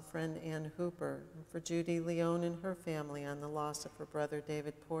loss of her friend Ann Hooper, and for Judy Leone and her family on the loss of her brother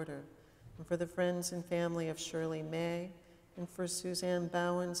David Porter, and for the friends and family of Shirley May and for Suzanne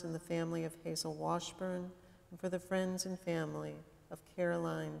Bowens and the family of Hazel Washburn, and for the friends and family of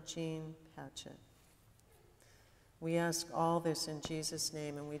Caroline Jean Patchett. We ask all this in Jesus'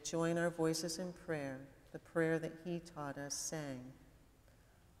 name, and we join our voices in prayer, the prayer that he taught us, saying,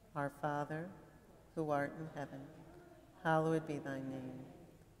 Our Father, who art in heaven, hallowed be thy name.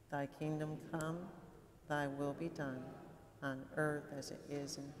 Thy kingdom come, thy will be done, on earth as it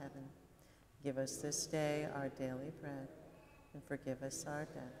is in heaven. Give us this day our daily bread, and forgive us our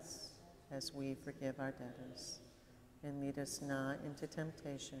debts, as we forgive our debtors. And lead us not into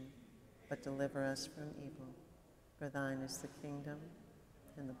temptation, but deliver us from evil. For thine is the kingdom,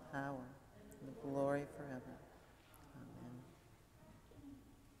 and the power, and the glory forever. Amen.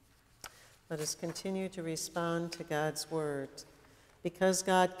 Let us continue to respond to God's word. Because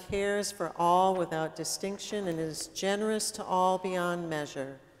God cares for all without distinction and is generous to all beyond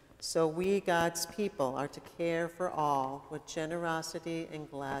measure, so we, God's people, are to care for all with generosity and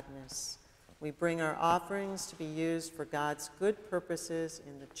gladness. We bring our offerings to be used for God's good purposes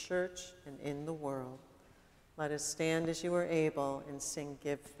in the church and in the world. Let us stand as you are able and sing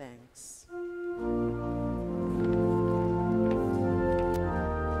Give Thanks.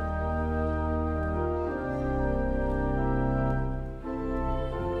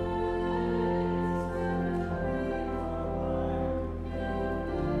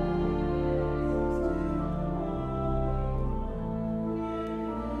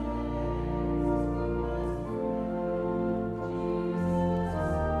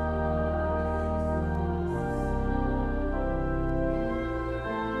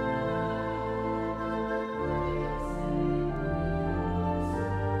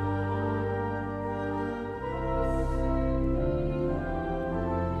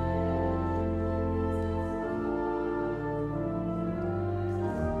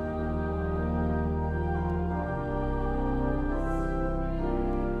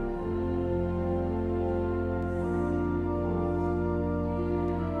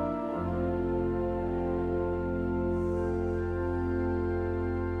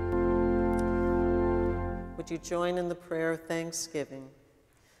 Would you join in the prayer of thanksgiving?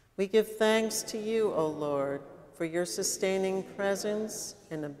 We give thanks to you, O Lord, for your sustaining presence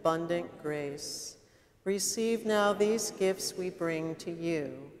and abundant grace. Receive now these gifts we bring to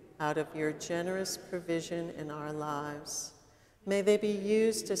you out of your generous provision in our lives. May they be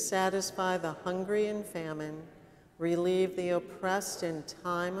used to satisfy the hungry in famine, relieve the oppressed in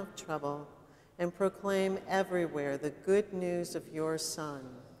time of trouble, and proclaim everywhere the good news of your Son,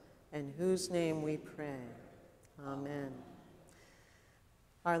 in whose name we pray. Amen.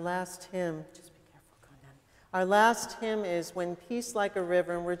 Our last hymn, just be careful, Conan. Our last hymn is When Peace Like a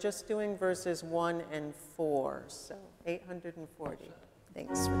River, and we're just doing verses 1 and 4, so 840.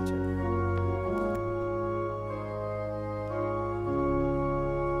 Thanks, Richard.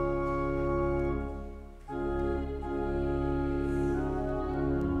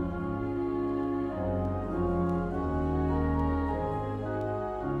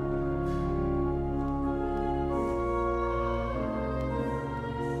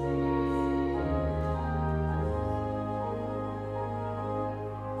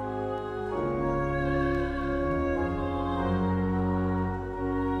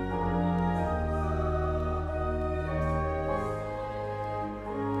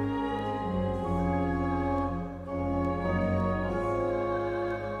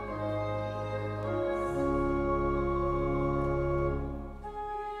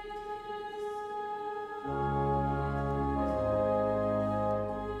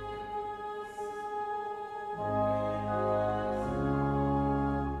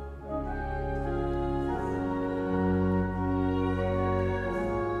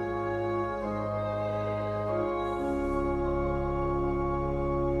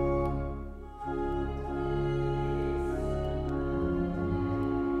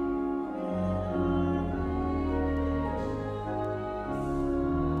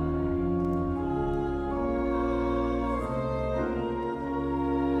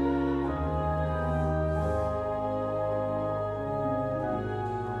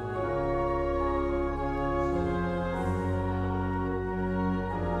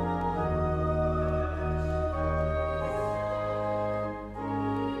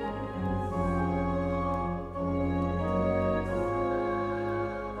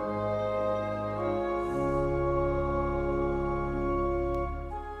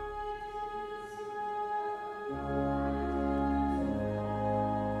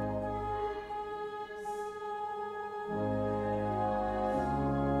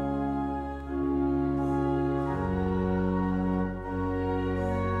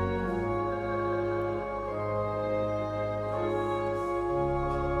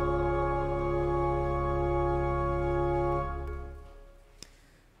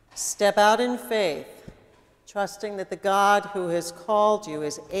 Step out in faith, trusting that the God who has called you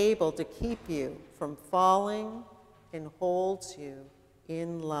is able to keep you from falling and holds you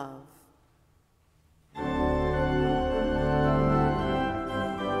in love.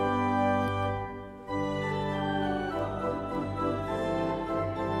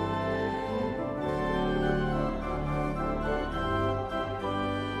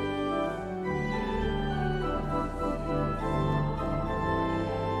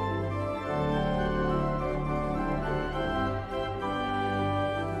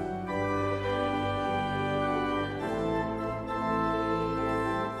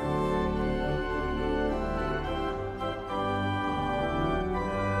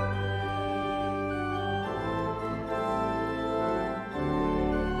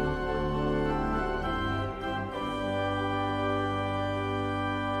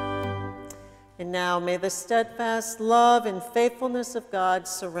 And now may the steadfast love and faithfulness of God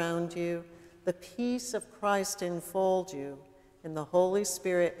surround you, the peace of Christ enfold you, and the Holy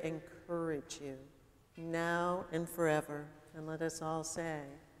Spirit encourage you, now and forever. And let us all say,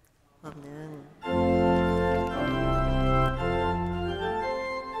 Amen.